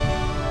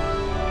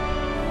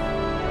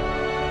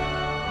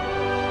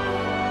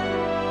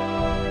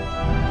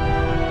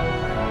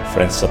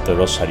Friends of the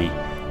Rosary,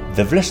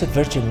 the Blessed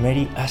Virgin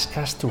Mary asks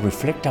us to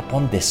reflect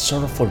upon the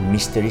sorrowful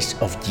mysteries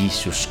of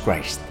Jesus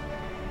Christ.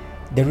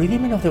 The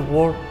Redeemer of the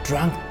world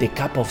drank the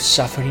cup of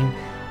suffering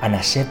and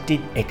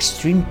accepted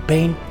extreme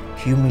pain,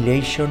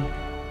 humiliation,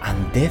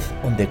 and death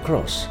on the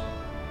cross.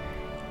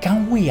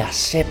 Can we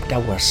accept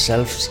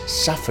ourselves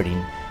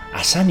suffering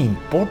as an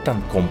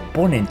important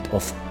component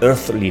of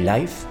earthly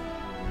life?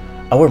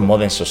 Our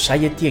modern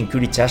society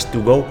encourages us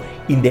to go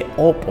in the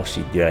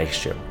opposite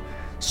direction.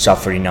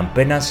 Suffering and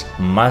penance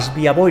must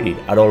be avoided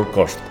at all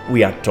costs,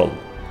 we are told.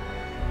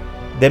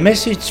 The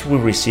message we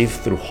receive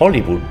through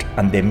Hollywood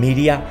and the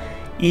media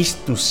is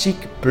to seek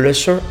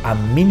pleasure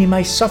and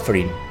minimize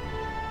suffering.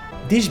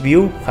 This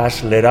view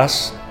has led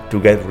us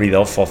to get rid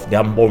of the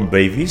unborn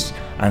babies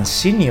and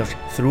seniors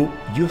through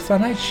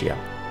euthanasia.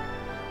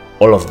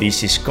 All of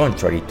this is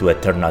contrary to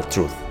eternal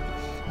truth.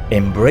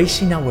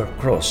 Embracing our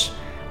cross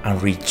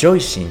and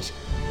rejoicing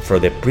for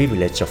the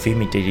privilege of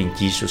imitating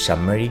Jesus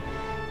and Mary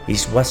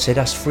is what set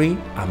us free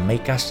and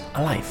make us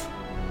alive.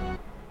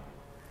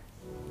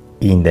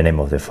 In the name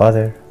of the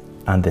Father,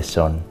 and the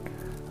Son,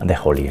 and the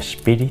Holy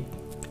Spirit,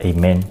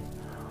 Amen.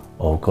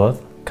 O God,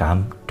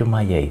 come to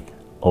my aid.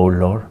 O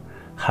Lord,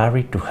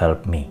 hurry to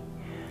help me.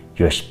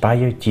 You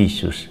inspire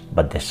Jesus,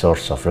 but the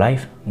source of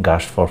life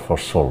guards for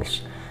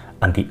souls,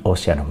 and the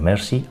ocean of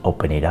mercy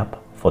open it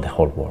up for the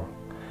whole world.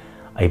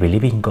 I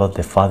believe in God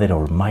the Father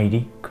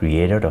Almighty,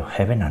 creator of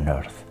heaven and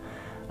earth,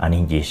 and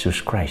in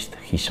Jesus Christ,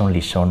 his only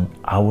Son,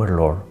 our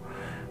Lord,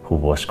 who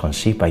was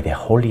conceived by the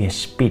Holy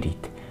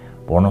Spirit,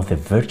 born of the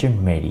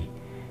Virgin Mary,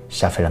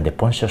 suffered under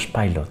Pontius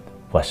Pilate,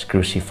 was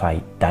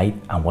crucified, died,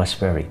 and was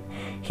buried.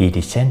 He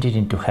descended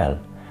into hell.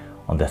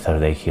 On the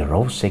third day he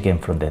rose again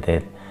from the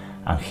dead,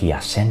 and he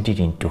ascended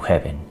into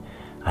heaven,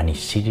 and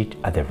is seated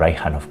at the right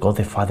hand of God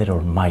the Father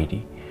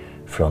Almighty.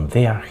 From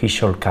there he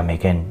shall come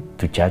again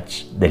to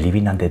judge the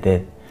living and the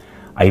dead.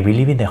 I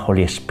believe in the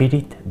Holy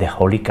Spirit, the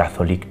Holy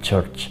Catholic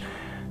Church,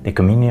 the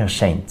communion of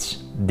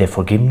saints, the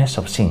forgiveness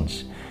of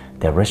sins,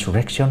 the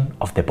resurrection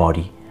of the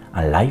body,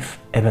 and life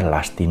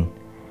everlasting.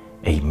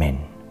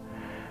 Amen.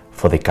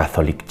 For the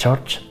Catholic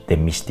Church, the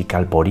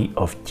mystical body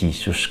of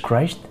Jesus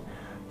Christ,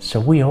 so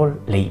we all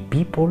lay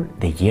people,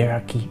 the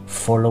hierarchy,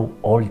 follow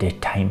all the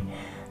time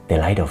the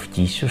light of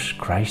Jesus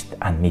Christ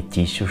and meet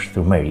Jesus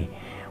through Mary.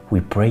 We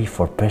pray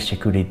for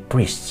persecuted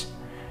priests.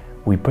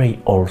 We pray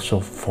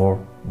also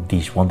for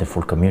this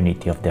wonderful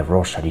community of the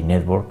Rosary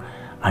Network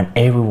and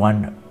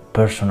everyone's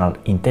personal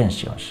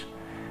intentions,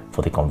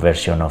 for the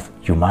conversion of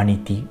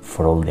humanity,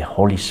 for all the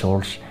holy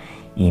souls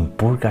in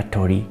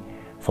purgatory,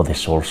 for the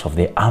souls of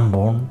the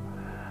unborn,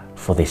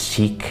 for the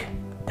sick,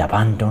 the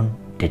abandoned,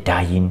 the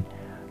dying,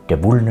 the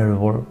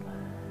vulnerable,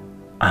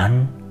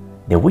 and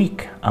the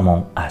weak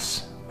among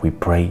us. We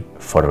pray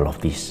for all of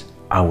this.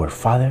 Our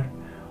Father,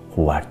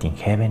 who art in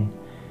heaven,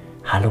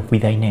 hallowed be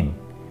thy name.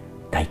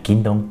 Thy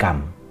kingdom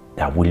come,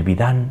 thy will be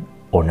done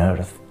on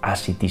earth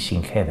as it is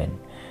in heaven.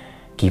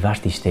 Give us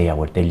this day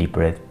our daily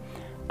bread,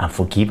 and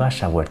forgive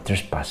us our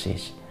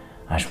trespasses,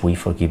 as we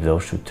forgive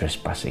those who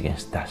trespass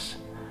against us.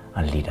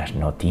 And lead us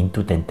not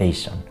into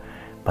temptation,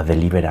 but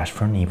deliver us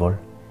from evil.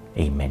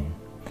 Amen.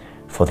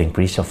 For the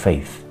increase of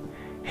faith,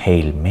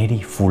 Hail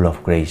Mary, full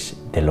of grace,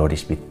 the Lord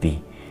is with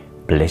thee.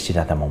 Blessed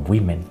art among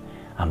women,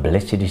 and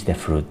blessed is the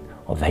fruit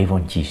of thy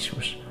womb,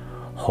 Jesus.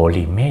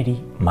 Holy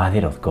Mary,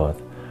 Mother of God,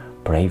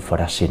 pray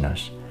for us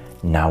sinners,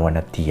 now and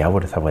at the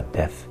hour of our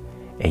death.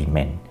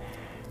 Amen.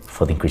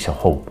 For the increase of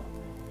hope,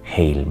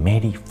 Hail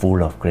Mary,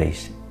 full of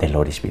grace, the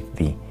Lord is with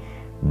thee.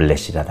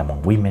 Blessed art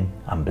among women,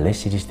 and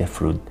blessed is the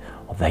fruit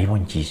of thy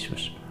womb,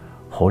 Jesus.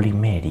 Holy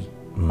Mary,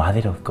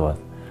 Mother of God,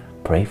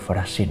 pray for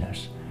us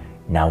sinners,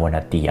 now and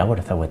at the hour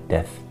of our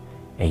death.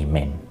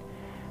 Amen.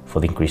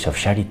 For the increase of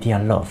charity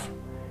and love,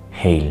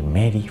 Hail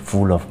Mary,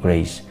 full of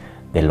grace,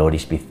 the Lord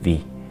is with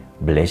thee.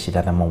 Blessed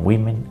art among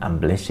women,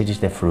 and blessed is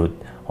the fruit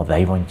of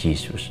thy womb,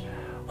 Jesus.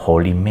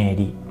 Holy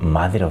Mary,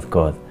 Mother of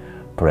God,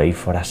 pray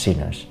for us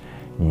sinners,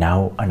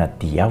 now and at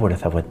the hour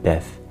of our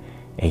death.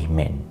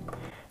 Amen.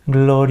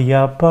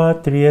 Gloria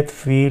Patri et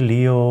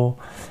Filio,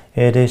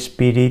 et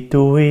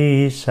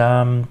Spiritui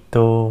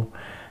Sancto,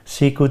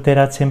 sic ut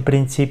erat in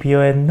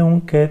principio et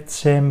nunc et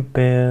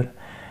semper,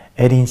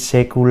 et in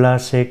saecula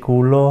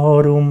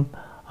saeculorum.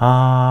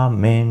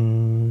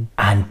 Amen.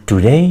 And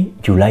today,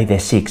 July the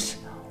 6th,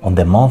 on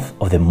the month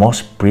of the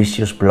most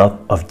precious blood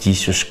of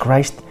Jesus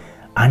Christ,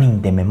 and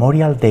in the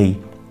memorial day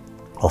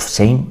of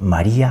Saint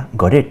Maria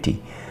Goretti,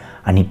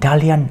 an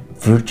Italian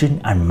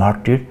virgin and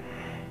martyr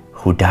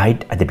who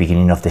died at the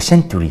beginning of the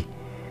century.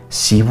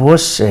 She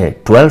was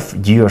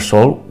 12 years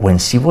old when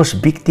she was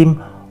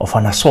victim of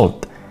an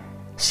assault.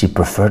 She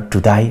preferred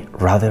to die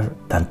rather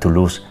than to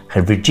lose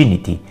her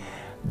virginity.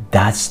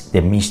 That's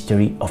the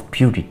mystery of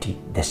purity,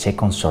 the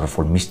second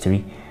sorrowful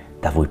mystery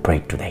that we pray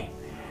today.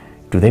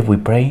 Today we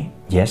pray,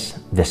 yes,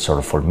 the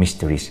sorrowful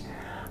mysteries.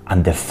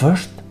 And the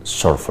first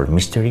sorrowful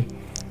mystery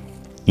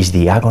is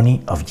the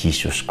agony of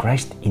Jesus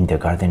Christ in the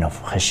Garden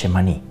of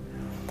Gethsemane.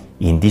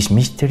 In this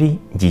mystery,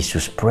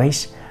 Jesus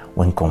prays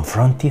when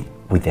confronted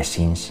with the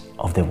sins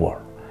of the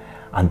world.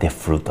 and the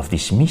fruit of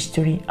this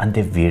mystery and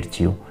the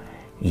virtue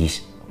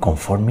is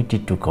conformity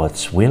to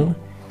God's will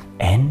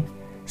and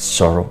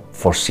sorrow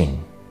for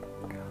sin.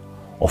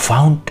 O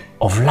fount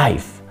of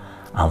life,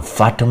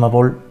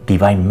 unfathomable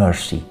divine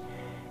mercy,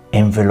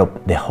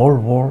 envelop the whole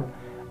world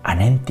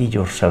and empty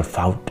yourself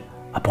out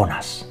upon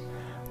us.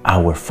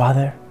 Our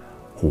Father,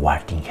 who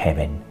art in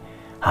heaven,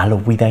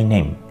 hallowed be thy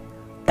name.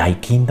 Thy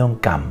kingdom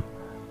come,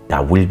 thy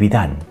will be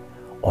done,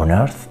 on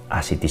earth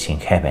as it is in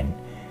heaven.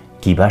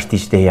 Give us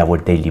this day our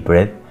daily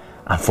bread,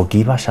 and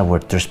forgive us our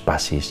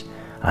trespasses,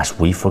 as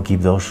we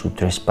forgive those who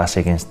trespass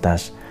against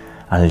us.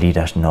 And lead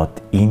us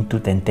not into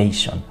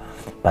temptation,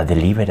 but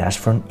deliver us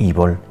from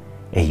evil.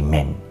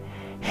 Amen.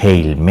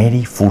 Hail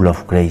Mary, full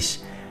of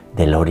grace,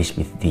 the Lord is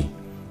with thee.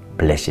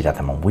 Blessed art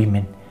among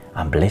women,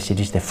 and blessed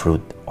is the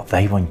fruit of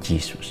thy womb,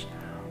 Jesus.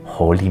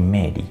 Holy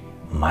Mary,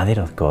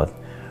 Mother of God,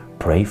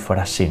 pray for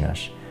us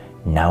sinners,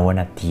 now and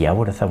at the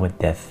hour of our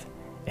death.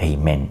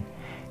 Amen.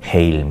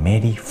 Hail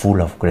Mary,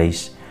 full of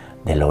grace,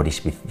 the Lord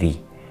is with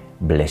thee.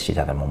 Blessed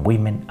art among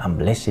women, and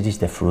blessed is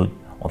the fruit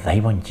of thy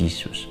womb,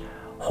 Jesus.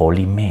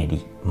 Holy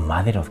Mary,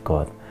 Mother of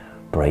God,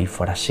 pray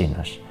for us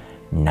sinners,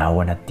 now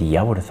and at the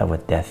hour of our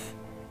death.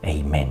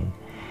 Amen.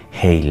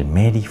 Hail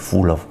Mary,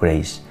 full of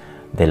grace,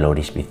 the Lord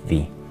is with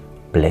thee.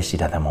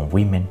 Blessed art among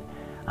women,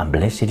 and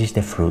blessed is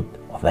the fruit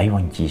of thy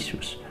womb,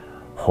 Jesus.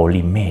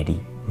 Holy Mary,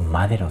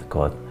 Mother of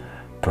God,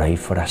 pray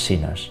for us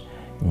sinners,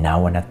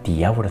 now and at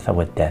the hour of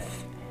our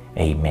death.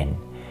 Amen.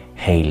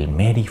 Hail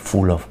Mary,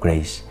 full of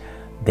grace,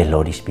 the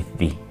Lord is with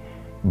thee.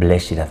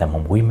 Blessed art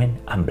among women,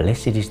 and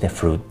blessed is the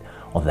fruit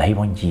of thy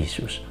womb,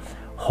 Jesus.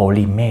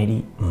 Holy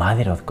Mary,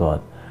 Mother of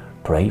God,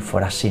 pray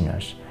for us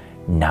sinners,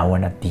 now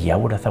and at the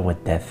hour of our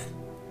death.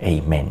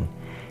 Amen.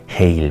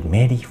 Hail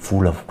Mary,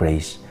 full of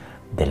grace,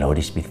 the Lord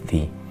is with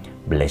thee.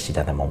 Blessed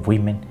art among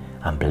women,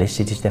 and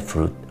blessed is the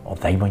fruit of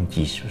thy womb,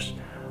 Jesus.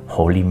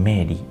 Holy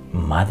Mary,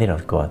 Mother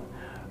of God,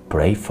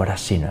 pray for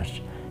us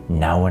sinners,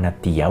 now and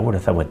at the hour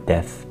of our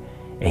death.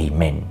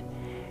 Amen.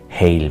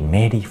 Hail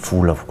Mary,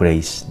 full of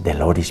grace, the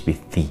Lord is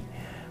with thee.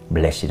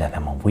 Blessed art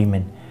among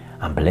women,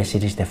 and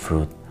blessed is the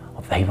fruit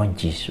of thy womb,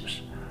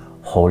 Jesus.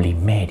 Holy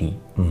Mary,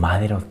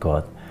 Mother of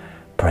God,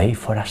 pray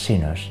for us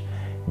sinners,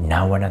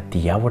 now and at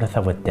the hour of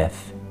our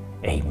death.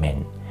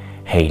 Amen.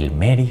 Hail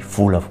Mary,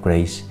 full of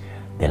grace,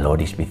 the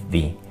Lord is with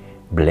thee.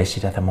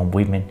 Blessed art among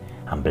women,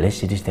 and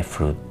blessed is the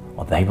fruit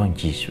of thy womb,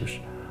 Jesus.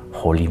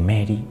 Holy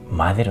Mary,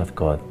 Mother of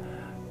God,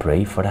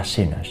 pray for us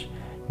sinners,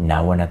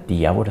 now and at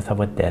the hour of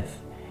our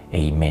death.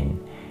 Amen.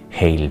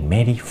 Hail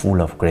Mary,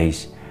 full of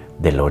grace,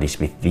 the Lord is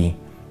with thee.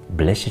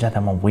 Blessed art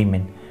among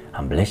women,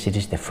 and blessed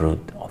is the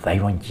fruit of thy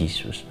womb,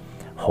 Jesus.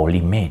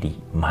 Holy Mary,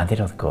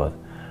 Mother of God,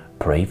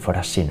 pray for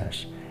us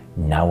sinners,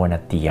 now and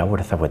at the hour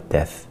of our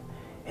death.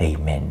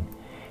 Amen.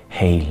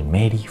 Hail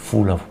Mary,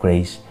 full of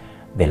grace,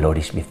 the Lord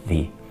is with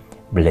thee.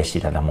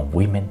 Blessed art among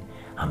women,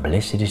 and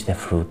blessed is the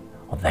fruit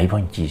of thy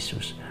womb,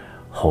 Jesus.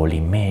 Holy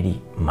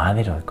Mary,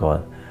 Mother of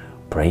God,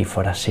 pray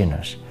for us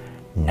sinners,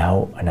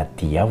 now and at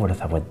the hour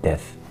of our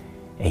death.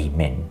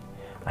 Amen.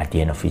 At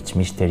the end of each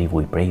mystery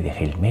we pray the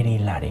Hail Mary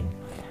in Latin.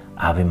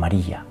 Ave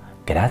Maria,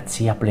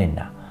 gratia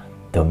plena,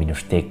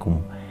 Dominus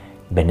tecum,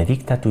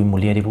 benedicta tui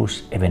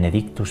mulieribus et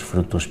benedictus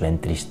fructus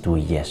ventris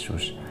tui,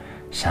 Iesus.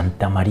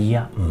 Santa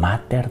Maria,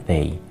 Mater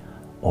Dei,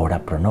 ora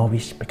pro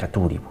nobis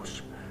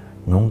peccatoribus,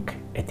 nunc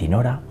et in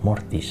hora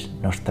mortis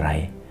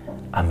nostrae.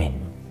 Amen.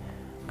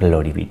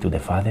 Glory be to the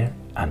Father,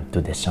 and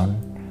to the Son,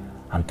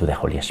 and to the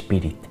Holy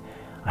Spirit,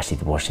 as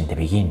it was in the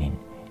beginning,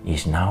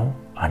 is now,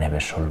 and ever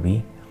shall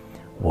be,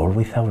 world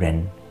without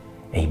end.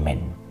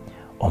 Amen.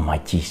 O my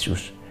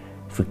Jesus,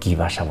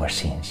 forgive us our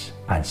sins,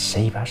 and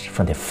save us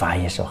from the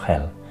fires of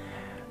hell.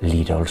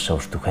 Lead all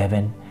souls to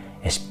heaven,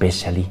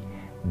 especially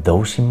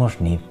those in most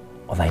need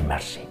of thy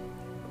mercy.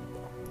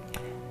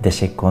 The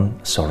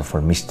second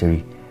sorrowful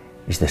mystery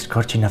is the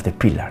scourging of the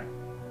pillar.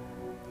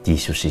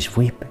 Jesus is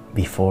whipped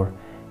before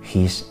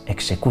his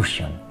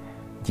execution.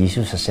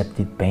 Jesus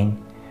accepted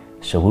pain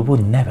so we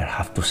would never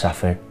have to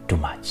suffer too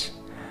much.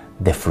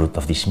 The fruit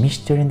of this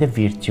mystery and the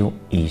virtue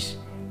is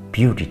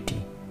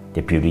purity,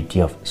 the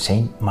purity of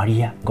Saint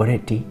Maria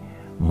Goretti,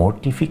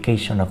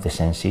 mortification of the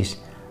senses,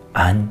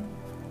 and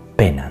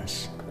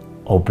penance.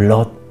 O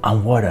blood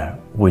and water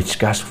which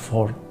gush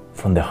forth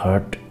from the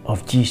heart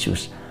of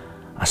Jesus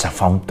as a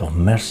fount of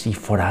mercy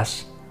for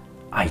us,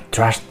 I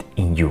trust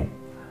in you.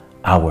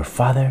 Our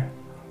Father,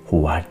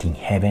 who art in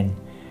heaven,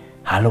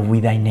 hallowed be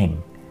thy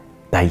name.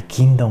 Thy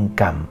kingdom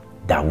come,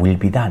 thy will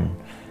be done,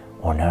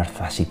 on earth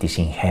as it is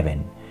in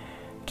heaven.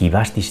 Give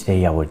us this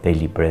day our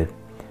daily bread,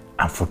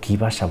 and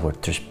forgive us our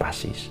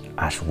trespasses,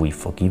 as we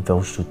forgive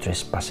those who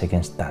trespass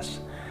against us.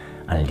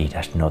 And lead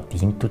us not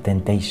into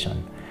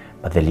temptation,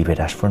 but deliver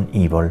us from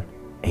evil.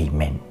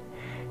 Amen.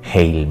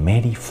 Hail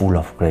Mary, full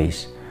of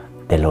grace,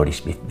 the Lord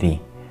is with thee.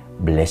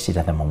 Blessed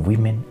art among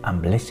women,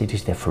 and blessed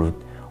is the fruit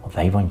of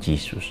thy womb,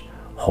 Jesus.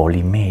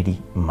 Holy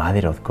Mary,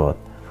 Mother of God,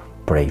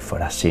 pray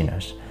for us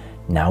sinners,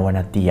 now and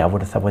at the hour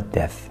of our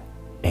death.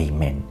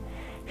 Amen.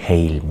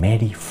 Hail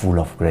Mary, full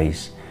of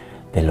grace,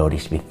 the Lord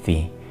is with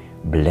thee.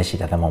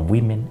 blessed art among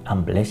women,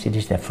 and blessed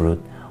is the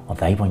fruit of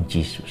thy womb,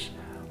 Jesus.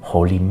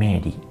 Holy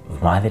Mary,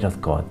 Mother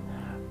of God,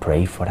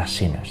 pray for us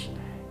sinners,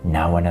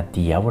 now and at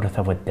the hour of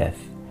our death.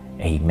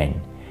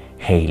 Amen.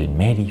 Hail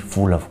Mary,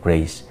 full of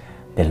grace,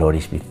 the Lord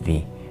is with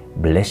thee.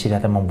 Blessed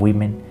art among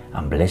women,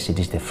 and blessed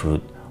is the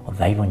fruit of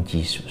thy womb,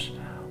 Jesus.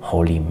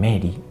 Holy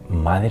Mary,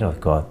 Mother of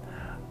God,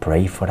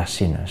 pray for us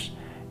sinners,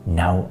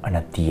 now and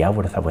at the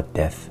hour of our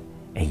death.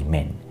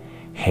 Amen.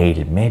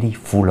 Hail Mary,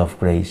 full of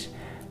grace,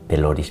 the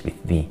Lord is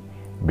with thee.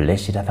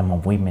 Blessed art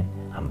among women,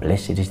 and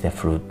blessed is the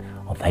fruit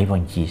of thy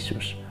womb,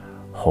 Jesus.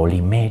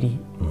 Holy Mary,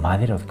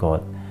 Mother of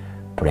God,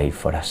 pray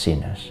for us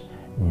sinners,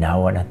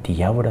 now and at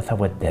the hour of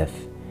our death.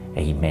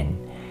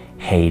 Amen.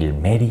 Hail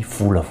Mary,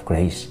 full of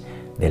grace,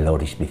 the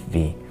Lord is with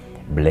thee.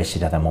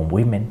 Blessed art among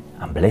women,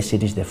 and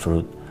blessed is the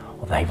fruit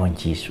of thy womb,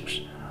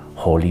 Jesus.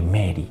 Holy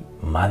Mary,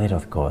 Mother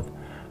of God,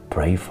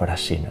 pray for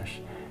us sinners,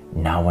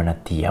 now and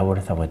at the hour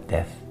of our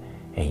death.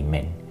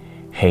 Amen.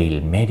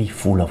 Hail Mary,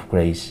 full of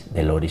grace,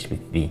 the Lord is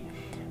with thee.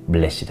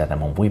 Blessed art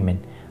among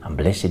women, and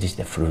blessed is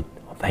the fruit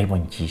of thy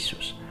womb,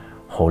 Jesus.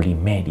 Holy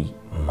Mary,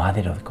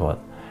 Mother of God,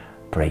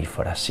 pray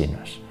for us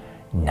sinners,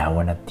 now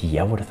and at the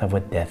hour of our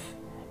death.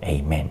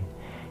 Amen.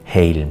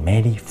 Hail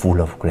Mary,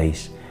 full of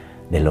grace,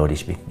 the Lord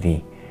is with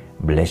thee.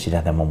 Blessed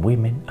art among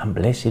women, and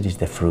blessed is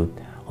the fruit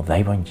of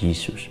thy womb,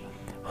 Jesus.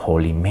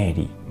 Holy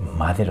Mary,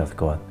 Mother of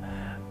God,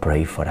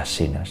 pray for us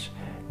sinners,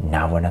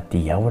 now and at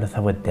the hour of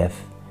our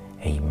death.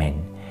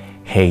 Amen.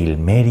 Hail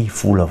Mary,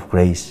 full of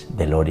grace,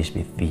 the Lord is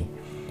with thee.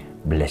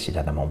 Blessed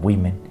art among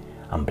women,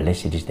 and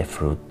blessed is the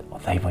fruit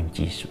of thy womb,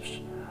 Jesus.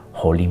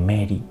 Holy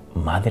Mary,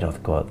 Mother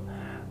of God,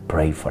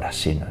 pray for us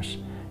sinners,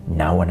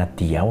 now and at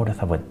the hour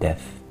of our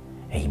death.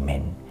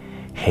 Amen.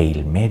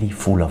 Hail Mary,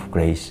 full of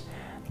grace,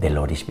 the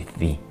Lord is with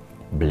thee.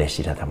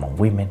 Blessed art among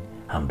women,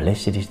 and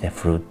blessed is the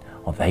fruit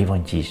of thy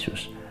womb,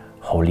 Jesus.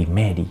 Holy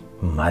Mary,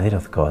 Mother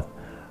of God,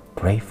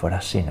 pray for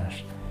us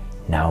sinners,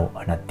 now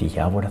and at the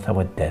hour of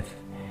our death.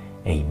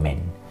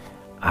 Amen.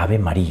 Ave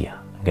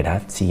Maria,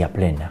 gratia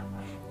plena,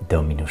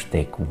 Dominus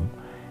tecum,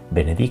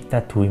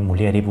 benedicta tui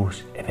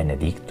mulieribus, et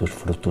benedictus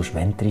fructus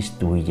ventris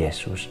tui,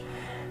 Iesus.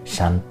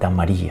 Santa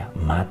Maria,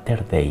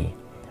 Mater Dei,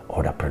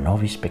 ora pro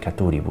nobis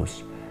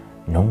peccatoribus,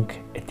 nunc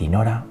et in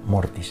hora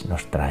mortis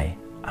nostrae.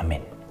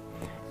 Amen.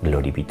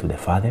 Glory be to the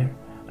Father,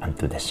 and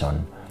to the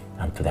Son,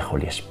 and to the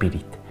Holy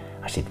Spirit,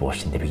 as it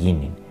was in the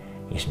beginning,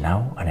 is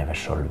now, and ever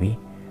shall be,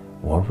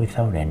 world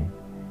without end.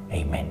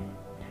 Amen.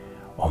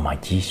 O my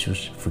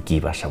Jesus,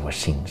 forgive us our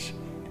sins,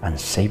 and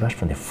save us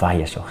from the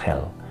fires of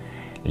hell.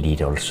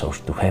 Lead all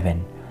souls to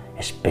heaven,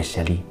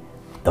 especially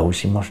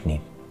those in most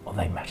need of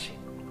thy mercy.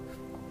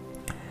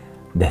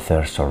 The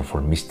third sorrowful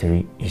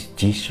mystery is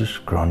Jesus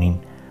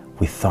crowning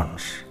with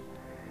thorns.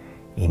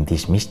 In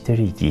this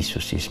mystery,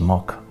 Jesus is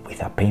mocked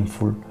with a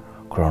painful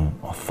crown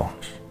of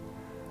thorns.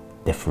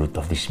 The fruit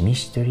of this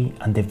mystery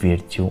and the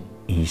virtue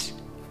is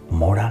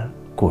moral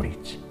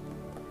courage.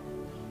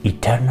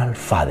 Eternal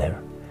Father,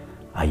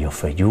 I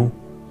offer you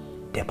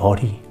the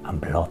body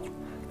and blood,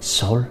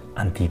 soul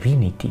and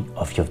divinity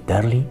of your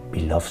dearly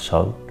beloved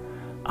Son,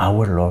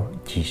 our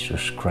Lord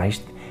Jesus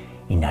Christ,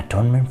 in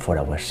atonement for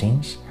our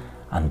sins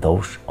and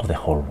those of the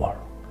whole world.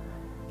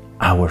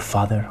 Our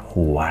Father,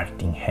 who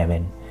art in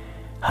heaven,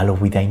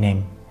 hallowed be thy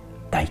name.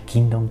 Thy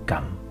kingdom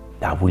come,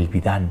 thy will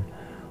be done,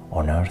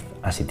 on earth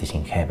as it is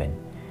in heaven.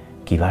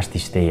 Give us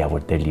this day our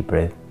daily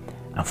bread,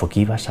 and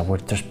forgive us our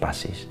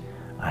trespasses,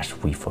 as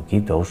we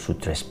forgive those who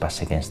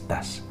trespass against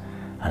us.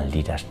 And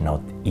lead us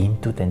not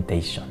into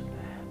temptation,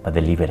 but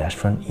deliver us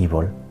from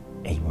evil.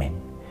 Amen.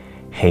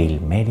 Hail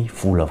Mary,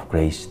 full of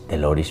grace, the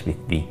Lord is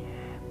with thee.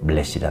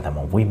 Blessed art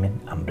among women,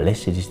 and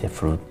blessed is the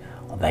fruit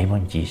of thy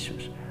womb,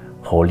 Jesus.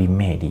 Holy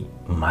Mary,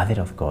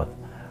 Mother of God,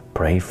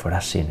 pray for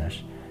us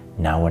sinners,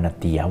 now and at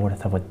the hour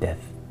of our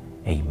death.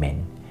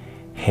 Amen.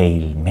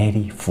 Hail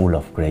Mary, full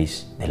of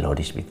grace, the Lord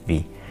is with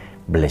thee.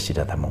 Blessed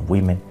art among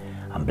women,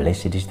 and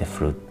blessed is the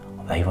fruit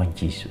of thy womb,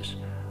 Jesus.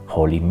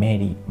 Holy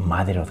Mary,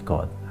 Mother of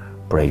God,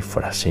 pray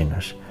for us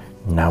sinners,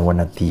 now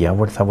and at the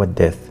hour of our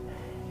death.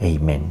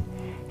 Amen.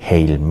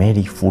 Hail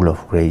Mary, full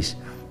of grace,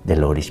 the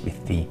Lord is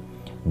with thee.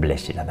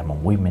 Blessed art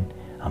among women,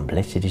 and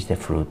blessed is the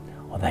fruit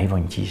of thy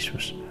womb,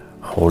 Jesus.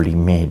 Holy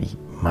Mary,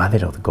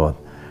 Mother of God,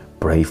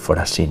 pray for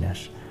us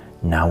sinners,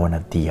 now and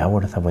at the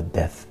hour of our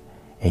death.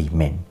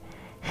 Amen.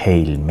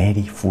 Hail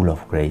Mary, full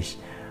of grace,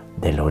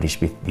 the Lord is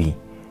with thee.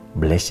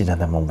 Blessed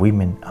art among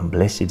women, and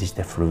blessed is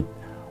the fruit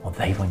of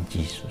thy womb,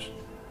 Jesus.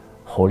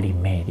 Holy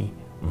Mary,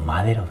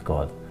 Mother of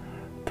God,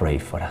 pray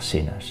for us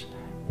sinners,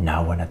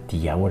 now and at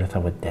the hour of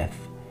our death.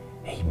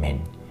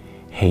 Amen.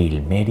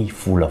 Hail Mary,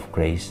 full of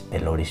grace, the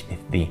Lord is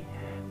with thee.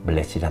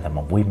 Blessed art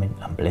among women,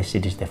 and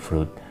blessed is the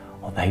fruit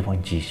of thy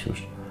womb, Jesus.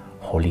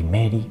 Holy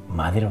Mary,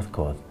 Mother of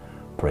God,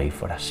 pray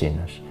for us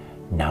sinners,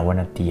 now and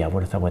at the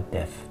hour of our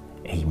death.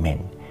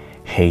 Amen.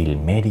 Hail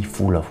Mary,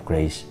 full of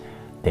grace,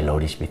 the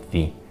Lord is with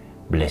thee.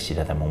 Blessed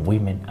art among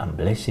women, and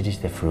blessed is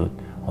the fruit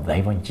of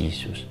thy womb,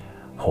 Jesus.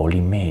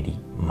 Holy Mary,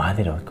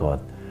 Mother of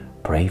God,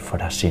 pray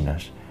for us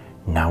sinners,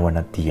 now and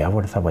at the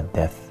hour of our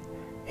death.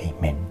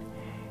 Amen.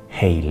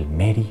 Hail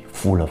Mary,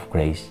 full of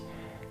grace,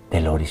 the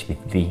Lord is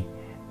with thee.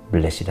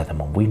 Blessed art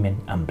among women,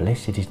 and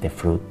blessed is the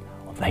fruit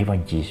of thy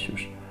womb,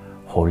 Jesus.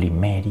 Holy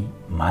Mary,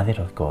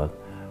 Mother of God,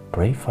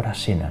 pray for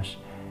us sinners,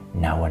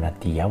 now and at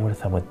the hour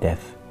of our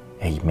death.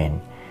 Amen.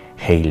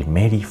 Hail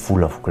Mary,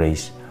 full of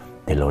grace,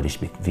 the Lord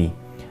is with thee.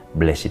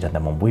 Blessed art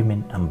among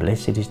women, and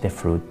blessed is the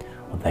fruit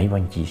of thy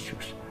womb,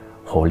 Jesus.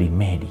 Holy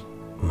Mary,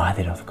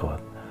 Mother of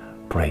God,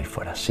 pray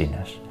for us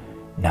sinners,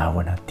 now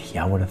and at the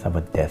hour of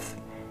our death.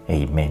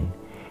 Amen.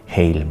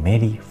 Hail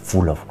Mary,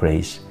 full of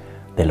grace,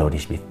 the Lord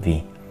is with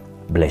thee.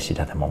 Blessed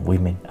art among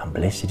women, and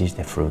blessed is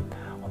the fruit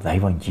of thy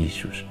womb,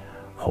 Jesus.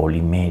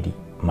 Holy Mary,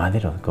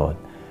 Mother of God,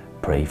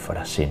 pray for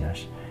us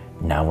sinners,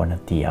 now and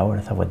at the hour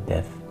of our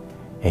death.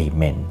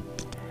 Amen.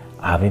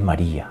 Ave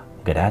Maria,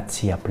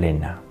 gratia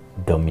plena,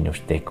 Dominus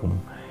tecum,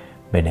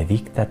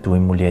 benedicta tu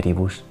in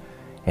mulieribus,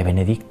 et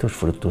benedictus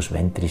fructus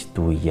ventris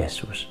tui,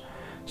 Iesus.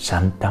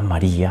 Santa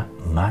Maria,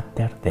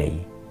 Mater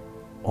Dei,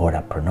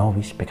 ora pro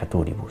nobis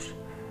peccatoribus,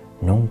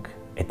 nunc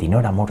et in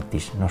hora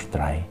mortis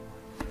nostrae.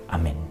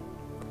 Amen.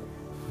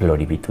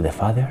 Glory be to the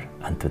Father,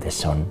 and to the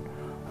Son,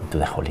 and to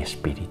the Holy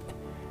Spirit,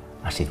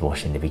 as it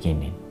was in the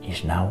beginning,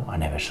 is now,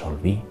 and ever shall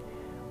be,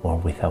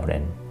 world without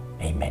end.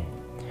 Amen.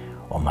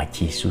 O my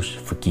Jesus,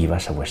 forgive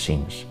us our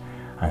sins,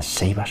 and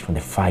save us from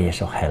the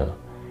fires of hell.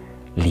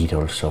 Lead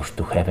all souls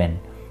to heaven,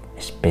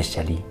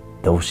 especially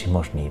those in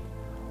most need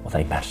of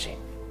thy mercy.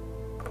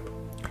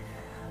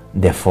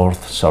 The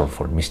fourth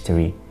sorrowful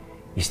mystery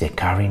is the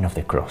carrying of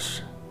the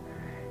cross.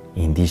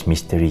 In this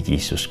mystery,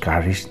 Jesus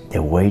carries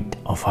the weight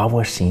of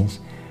our sins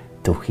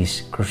to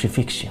his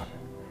crucifixion.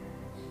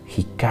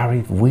 He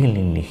carried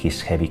willingly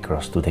his heavy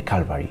cross to the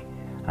Calvary,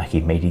 and he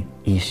made it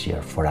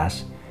easier for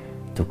us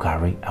to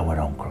carry our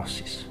own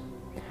crosses.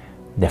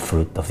 The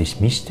fruit of this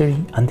mystery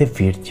and the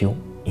virtue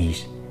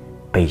is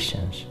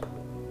patience.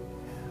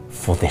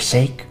 For the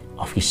sake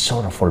of his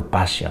sorrowful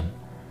passion,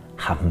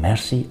 have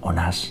mercy on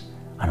us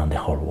and on the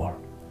whole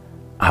world.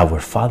 Our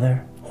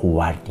Father, who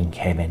art in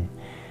heaven,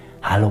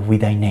 hallowed be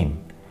thy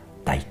name.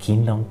 Thy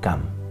kingdom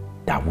come,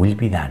 thy will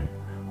be done,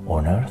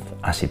 on earth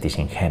as it is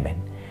in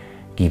heaven.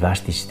 Give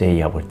us this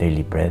day our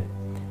daily bread,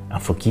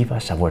 and forgive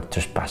us our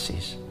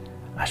trespasses,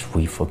 as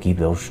we forgive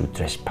those who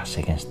trespass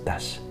against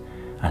us.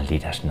 And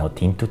lead us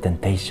not into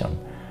temptation,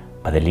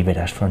 but deliver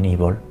us from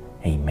evil.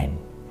 Amen.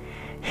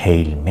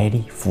 Hail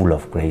Mary, full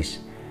of grace,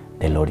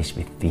 the Lord is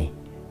with thee.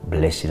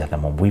 Blessed art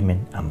among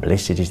women, and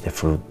blessed is the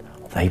fruit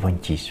of thy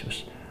womb,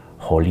 Jesus.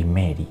 Holy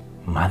Mary,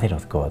 Mother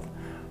of God,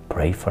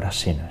 pray for us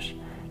sinners,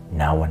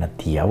 now and at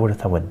the hour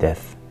of our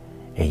death.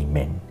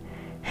 Amen.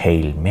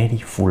 Hail Mary,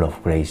 full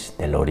of grace,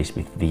 the Lord is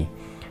with thee.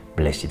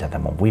 Blessed art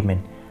among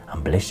women,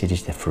 and blessed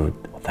is the fruit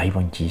of thy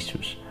womb,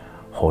 Jesus.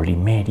 Holy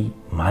Mary,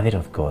 Mother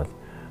of God,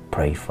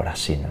 pray for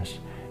us sinners,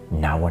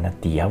 now and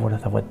at the hour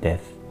of our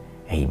death.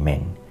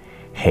 Amen.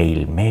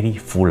 Hail Mary,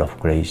 full of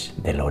grace,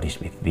 the Lord is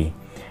with thee.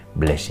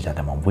 Blessed art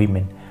among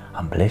women,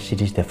 and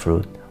blessed is the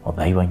fruit of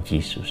thy womb,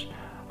 Jesus.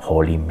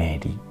 Holy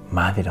Mary,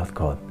 Mother of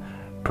God,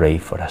 pray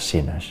for us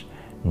sinners,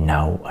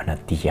 now and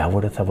at the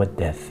hour of our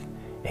death.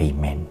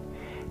 Amen.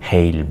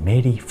 Hail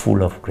Mary,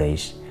 full of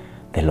grace,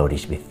 the Lord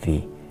is with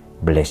thee.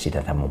 Blessed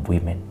art among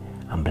women,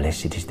 and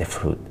blessed is the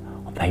fruit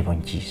of thy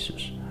womb,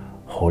 Jesus.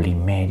 Holy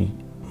Mary,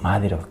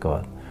 Mother of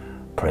God,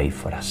 pray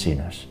for us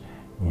sinners,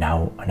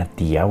 now and at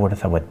the hour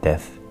of our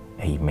death.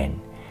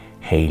 Amen.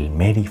 Hail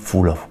Mary,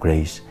 full of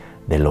grace,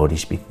 the Lord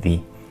is with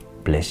thee.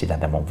 Blessed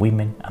art among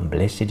women, and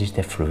blessed is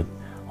the fruit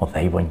of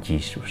thy womb,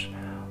 Jesus.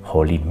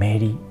 Holy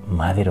Mary,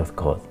 Mother of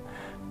God,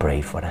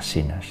 pray for us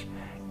sinners,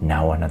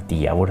 now and at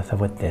the hour of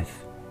our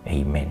death.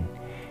 Amen.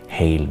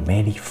 Hail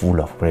Mary, full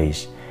of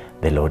grace,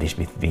 the Lord is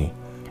with thee.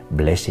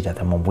 Blessed art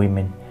among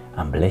women,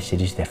 and blessed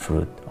is the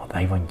fruit of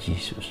thy womb,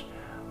 Jesus.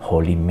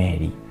 Holy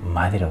Mary,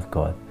 Mother of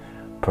God,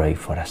 pray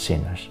for us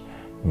sinners,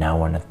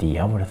 now and at the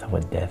hour of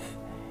our death.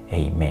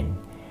 Amen.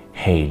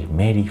 Hail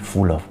Mary,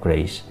 full of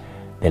grace,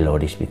 the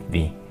Lord is with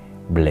thee.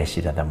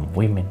 Blessed art among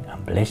women,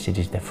 and blessed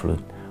is the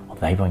fruit of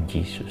thy womb,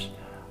 Jesus.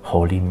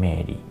 Holy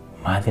Mary,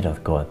 Mother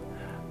of God,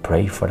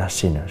 pray for us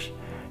sinners,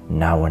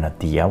 now and at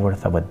the hour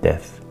of our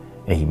death.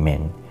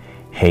 Amen.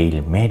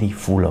 Hail Mary,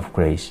 full of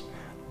grace,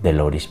 the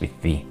Lord is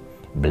with thee.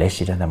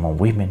 Blessed art among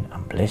women,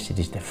 and blessed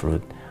is the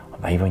fruit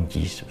of thy womb,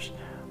 Jesus.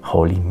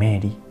 Holy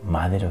Mary,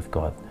 Mother of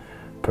God,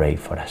 pray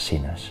for us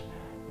sinners,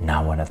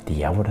 now and at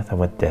the hour of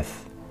our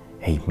death.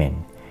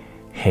 Amen.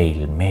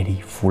 Hail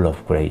Mary, full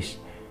of grace,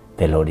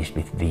 the Lord is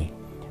with thee.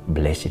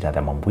 Blessed art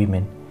among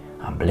women,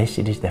 and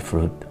blessed is the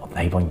fruit of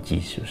thy womb,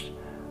 Jesus.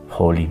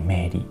 Holy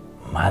Mary,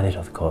 Mother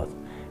of God,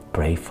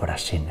 pray for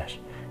us sinners,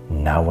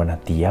 now and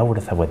at the hour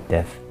of our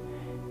death.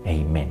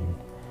 Amen.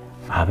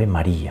 Ave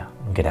Maria,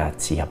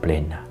 gratia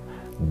plena,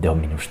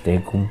 Dominus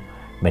tecum,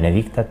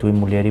 benedicta tu in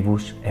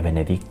mulieribus, et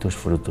benedictus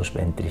fructus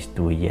ventris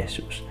tui,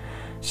 Iesus.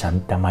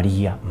 Santa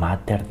Maria,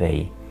 Mater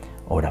Dei,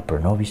 ora pro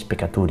nobis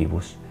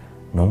peccatoribus,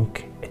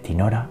 nunc et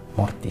in hora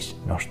mortis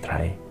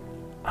nostrae.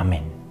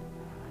 Amen.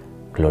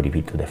 Glory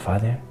be to the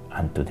Father,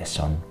 and to the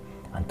Son,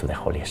 and to the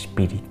Holy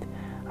Spirit,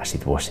 as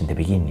it was in the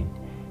beginning,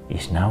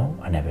 is now,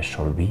 and ever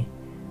shall be,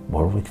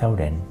 world without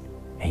end.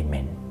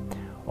 Amen.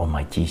 O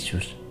my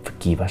Jesus,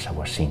 forgive us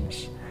our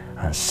sins,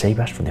 and save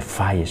us from the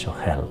fires of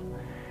hell.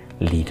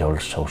 Lead all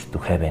souls to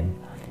heaven,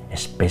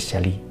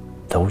 especially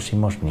those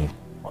in most need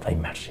of thy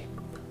mercy.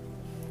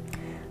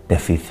 The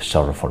fifth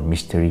sorrowful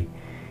mystery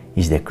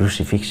is the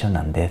crucifixion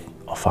and death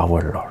of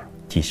our Lord.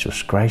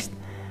 Jesus Christ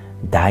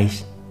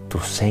dies to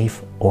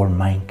save all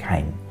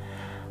mankind.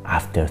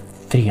 After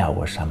 3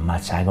 hours and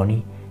much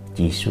agony,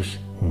 Jesus,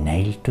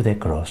 nailed to the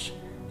cross,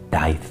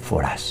 died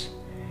for us.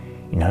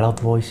 In a loud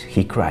voice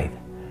he cried,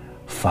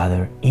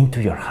 Father,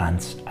 into your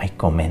hands I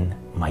commend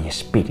my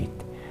spirit.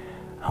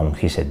 And when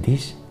he said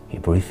this, he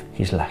breathed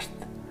his last.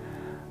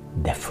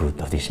 The fruit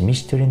of this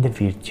mystery and the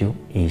virtue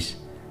is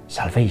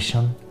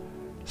salvation,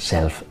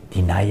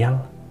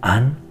 self-denial,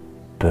 and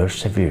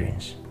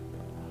perseverance.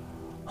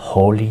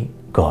 Holy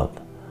God,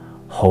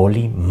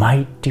 Holy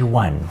Mighty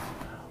One,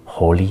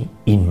 Holy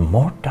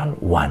Immortal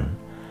One,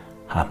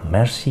 have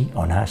mercy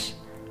on us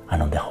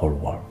and on the whole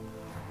world.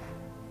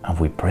 And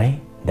we pray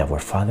that our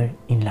Father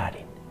in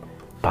Latin,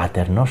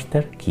 Pater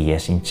noster, qui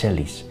es in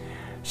celis,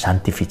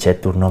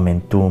 sanctificetur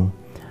nomen tuum,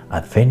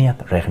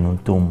 adveniat regnum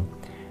tuum,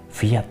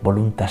 fiat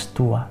voluntas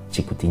tua,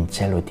 sicut in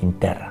cielo et in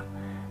terra.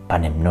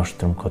 Panem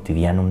nostrum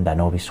quotidianum da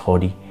nobis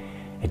hodie,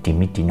 et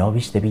dimitti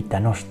nobis debita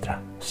nostra,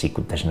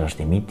 sicut es nos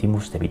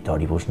dimittimus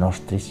debitoribus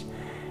nostris,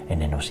 et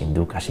ne nos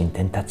inducas in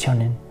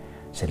tentationem,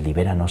 sed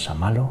libera nos a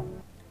malo.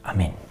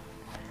 Amen.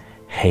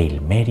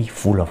 Hail Mary,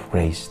 full of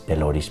grace, the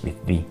Lord is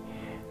with thee.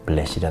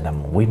 Blessed art thou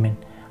among women,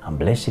 and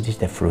blessed is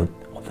the fruit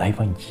of thy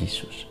womb,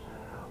 Jesus.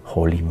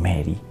 Holy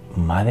Mary,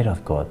 Mother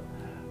of God,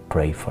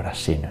 pray for us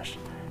sinners,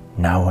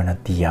 now and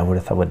at the hour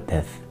of our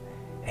death.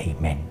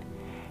 Amen.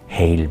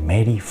 Hail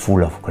Mary,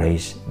 full of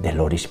grace, the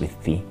Lord is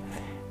with thee.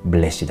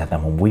 Blessed art thou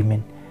among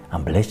women,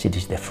 and blessed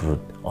is the fruit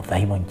of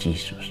thy womb,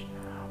 Jesus.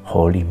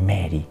 Holy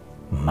Mary,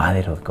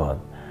 Mother of God,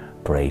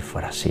 pray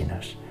for us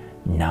sinners,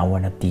 now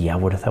and at the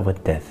hour of our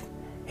death.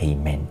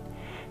 Amen.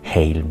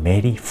 Hail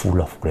Mary,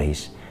 full of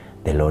grace,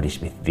 the Lord is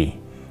with thee.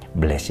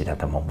 Blessed art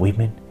thou among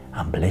women,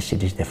 and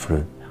blessed is the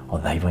fruit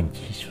of thy womb,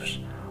 Jesus.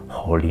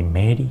 Holy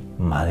Mary,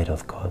 Mother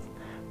of God,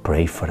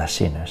 pray for us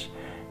sinners,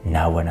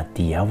 now and at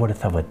the hour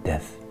of our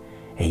death.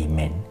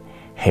 Amen.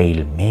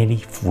 Hail Mary,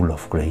 full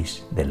of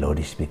grace, the Lord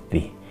is with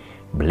thee.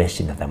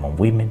 Blessed art thou among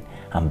women,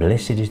 and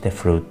blessed is the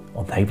fruit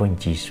of thy womb,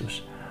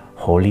 Jesus.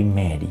 Holy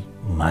Mary,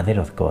 Mother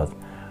of God,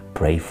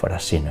 pray for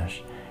us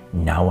sinners,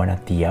 now and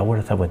at the hour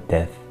of our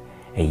death.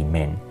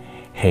 Amen.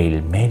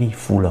 Hail Mary,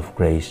 full of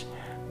grace,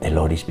 the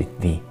Lord is with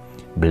thee.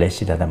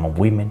 Blessed art thou among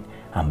women,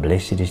 and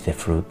blessed is the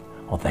fruit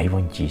of thy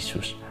womb,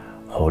 Jesus.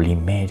 Holy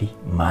Mary,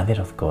 Mother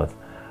of God,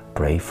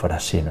 pray for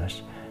us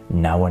sinners,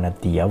 now and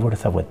at the hour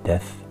of our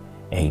death.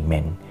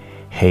 Amen.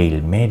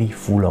 Hail Mary,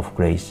 full of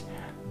grace,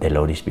 the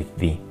Lord is with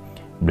thee.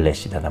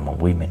 Blessed art thou among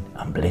women,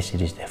 and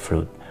blessed is the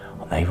fruit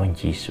of thy womb,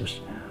 Jesus.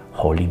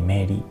 Holy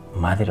Mary,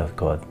 Mother of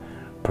God,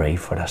 pray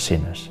for us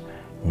sinners,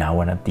 now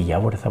and at the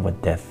hour of our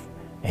death.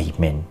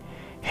 Amen.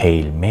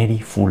 Hail Mary,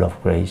 full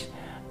of grace,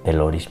 the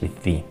Lord is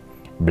with thee.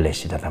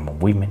 Blessed art thou among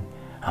women,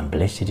 and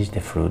blessed is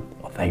the fruit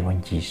of thy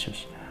womb,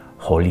 Jesus.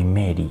 Holy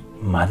Mary,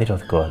 Mother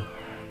of God,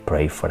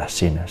 pray for us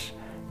sinners,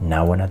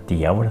 now and at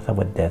the hour of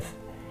our death.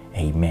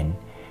 Amen.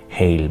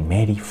 Hail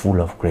Mary,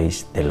 full of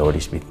grace, the Lord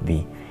is with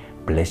thee.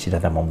 Blessed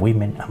art thou among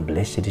women, and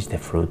blessed is the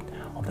fruit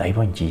of thy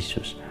womb,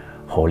 Jesus.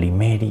 Holy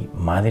Mary,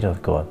 Mother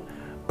of God,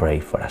 pray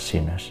for us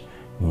sinners,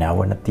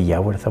 now and at the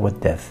hour of our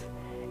death.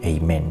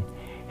 Amen.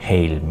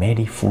 Hail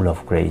Mary, full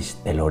of grace,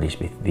 the Lord is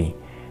with thee.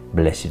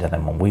 Blessed art thou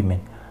among women,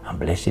 and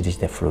blessed is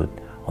the fruit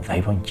of thy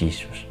womb,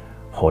 Jesus.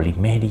 Holy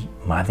Mary,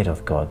 Mother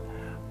of God,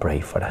 pray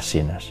for us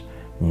sinners,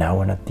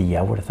 now and at the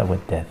hour of our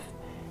death.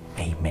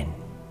 Amen.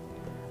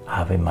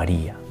 Ave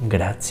Maria,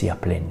 gratia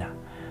plena,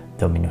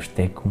 Dominus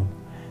tecum,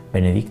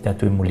 benedicta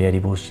tui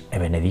mulieribus, et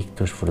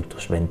benedictus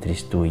fructus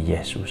ventris tui,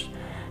 Iesus.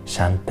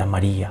 Santa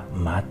Maria,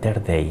 Mater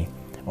Dei,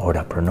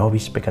 ora pro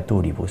nobis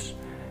peccatoribus,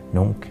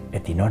 nunc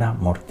et in hora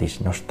mortis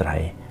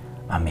nostrae.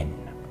 Amen.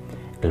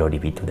 Glory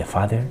be to the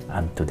Father,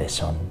 and to the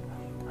Son,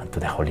 and to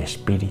the Holy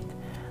Spirit,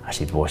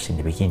 as it was in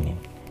the beginning,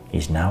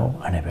 is now,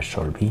 and ever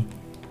shall be,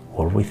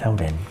 world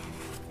without end.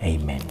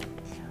 Amen.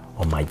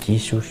 O my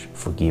Jesus,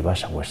 forgive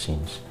us our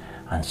sins,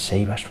 and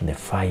save us from the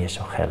fires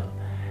of hell.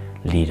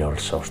 Lead all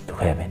souls to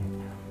heaven,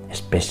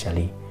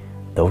 especially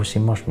those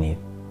in most need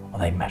of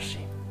thy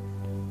mercy.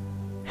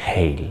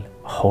 Hail,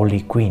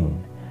 Holy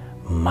Queen,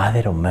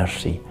 Mother of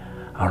Mercy,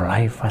 our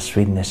life, our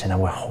sweetness, and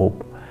our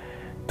hope.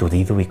 To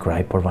thee do we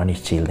cry, poor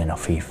banished children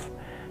of Eve.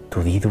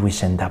 To thee do we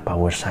send up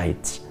our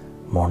sighs,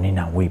 mourning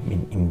and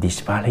weeping in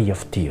this valley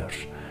of tears.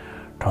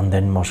 Turn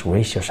then, most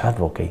gracious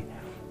Advocate,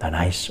 thine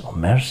eyes of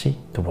mercy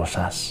towards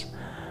us,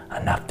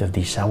 and after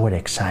this our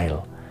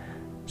exile,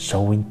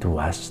 sow into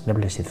us the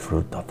blessed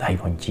fruit of thy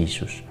womb,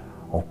 Jesus.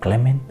 O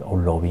clement, O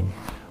loving,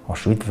 O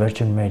sweet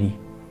Virgin Mary,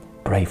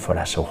 pray for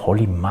us, O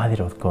Holy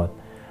Mother of God,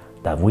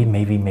 that we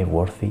may be made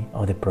worthy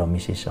of the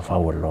promises of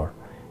our Lord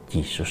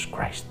Jesus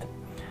Christ.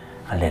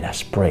 And let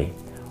us pray,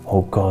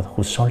 O God,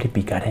 whose only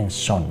begotten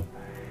Son,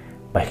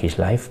 by his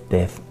life,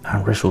 death,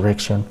 and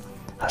resurrection,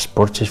 has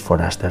purchased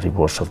for us the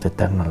rewards of the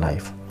eternal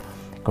life,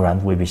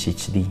 grant, we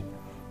beseech thee,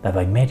 that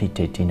by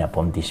meditating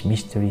upon these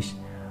mysteries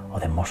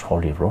of the most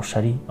holy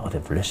Rosary of the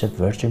Blessed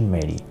Virgin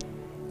Mary,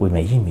 we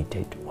may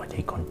imitate what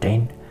they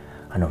contain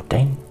and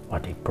obtain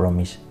what they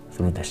promise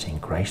through the same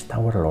Christ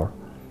our Lord.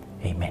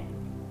 Amen.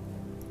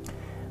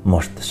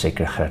 Most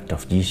Sacred Heart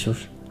of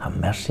Jesus, have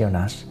mercy on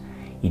us.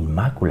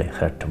 Immaculate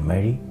Heart of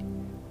Mary,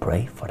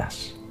 pray for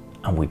us.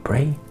 And we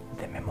pray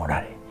the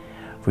Memorare.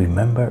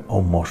 Remember,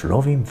 O most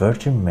loving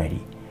Virgin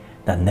Mary,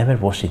 that never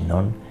was it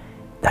known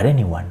that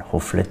anyone who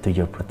fled to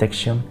your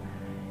protection,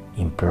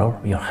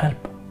 implored your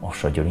help, or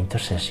sought your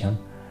intercession,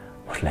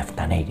 was left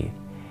unaided.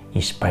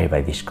 Inspired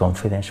by this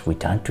confidence, we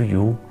turn to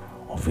you,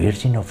 O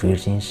Virgin of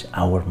Virgins,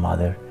 our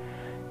Mother.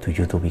 To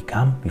you to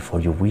become,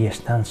 before you we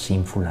stand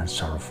sinful and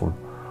sorrowful.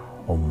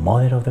 O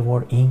Mother of the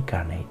Word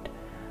incarnate,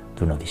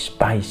 do not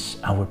despise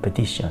our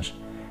petitions,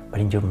 but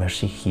in your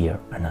mercy hear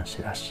and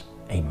answer us.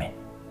 Amen.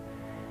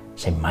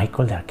 Saint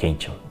Michael the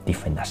Archangel,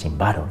 defend us in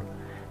battle.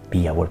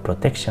 Be our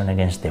protection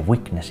against the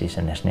weaknesses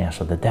and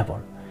snares of the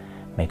devil.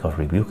 Make us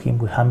rebuke him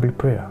with humble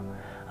prayer.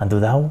 And do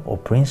thou, O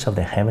Prince of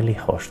the heavenly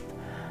host,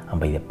 and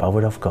by the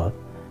power of God,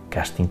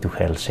 cast into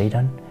hell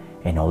Satan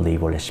and all the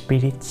evil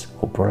spirits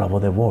who prowl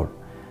about the world,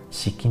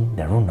 seeking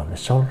the ruin of the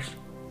souls.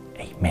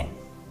 Amen.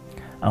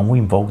 And we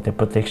invoke the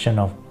protection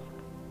of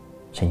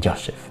Saint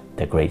Joseph,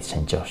 the great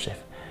Saint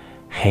Joseph.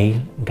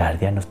 Hail,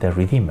 guardian of the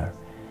Redeemer,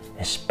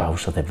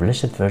 spouse of the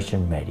Blessed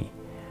Virgin Mary.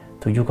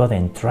 To you God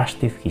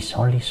entrusted his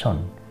only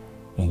Son.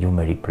 In you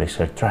Mary placed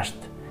her trust.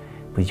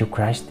 With you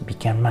Christ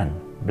became man.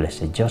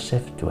 Blessed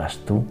Joseph, to us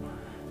too,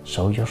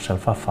 show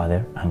yourself a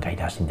Father and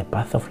guide us in the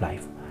path of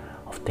life.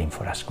 Obtain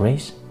for us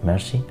grace,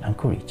 mercy, and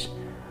courage,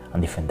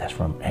 and defend us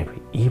from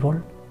every evil.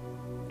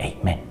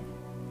 Amen.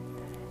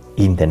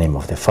 In the name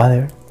of the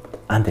Father,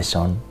 and the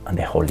Son, and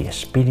the Holy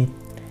Spirit.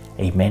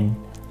 Amen.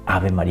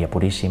 Ave María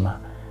Purísima,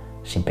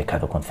 sin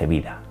pecado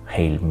concebida.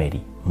 Hail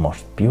Mary,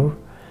 most pure,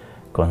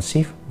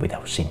 conceived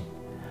without sin.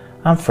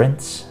 And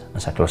friends,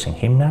 as a closing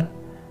hymnal,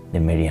 the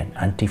Marian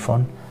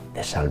antiphon,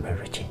 the Salve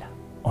Regina,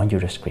 on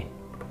your screen.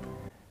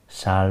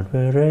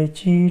 Salve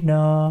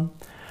Regina,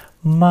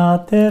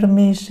 Mater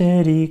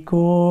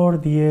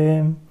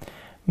misericordiae,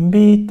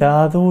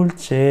 vita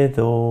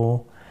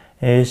dulcedo,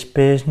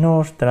 spes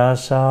nostra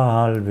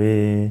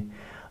salve.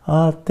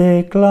 A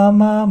te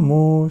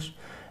clamamus,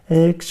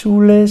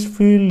 exules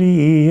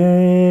filii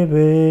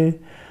Eve,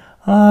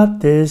 a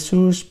te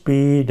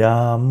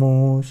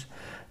suspiramus,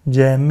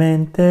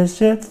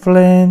 gementes et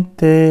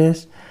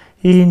flentes,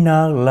 in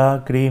ac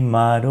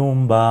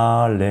lacrimarum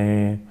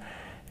vale.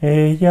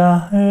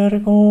 Ella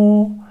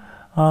ergo,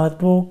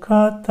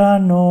 advocata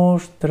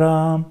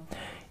nostra,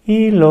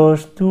 y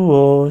los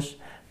tuos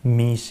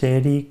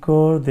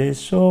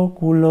misericordes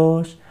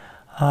oculos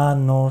a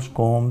nos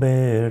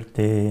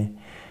converte.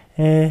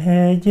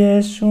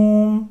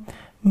 Jesum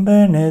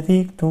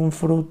benedictum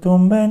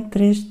fructum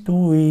ventris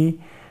tui,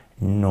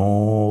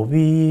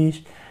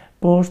 nobis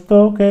post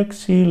hoc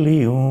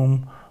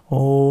exilium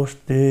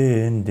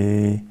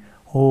ostende.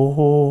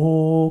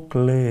 O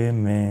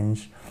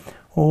clemens,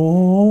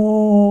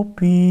 O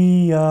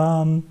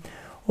pia,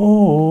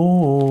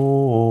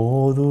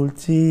 O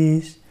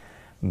dulcis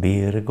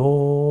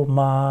Virgo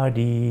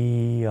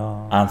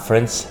Maria. And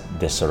friends,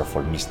 the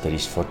sorrowful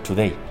mysteries for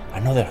today,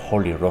 another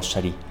Holy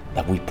Rosary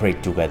that we pray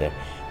together.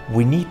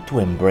 We need to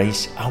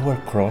embrace our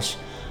cross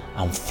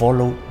and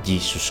follow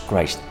Jesus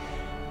Christ.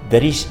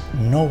 There is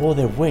no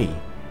other way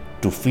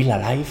to feel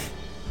alive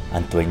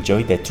and to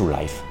enjoy the true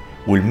life.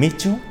 We'll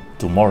meet you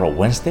tomorrow,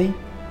 Wednesday,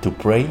 to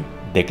pray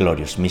the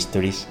glorious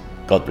mysteries.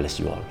 God bless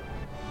you all.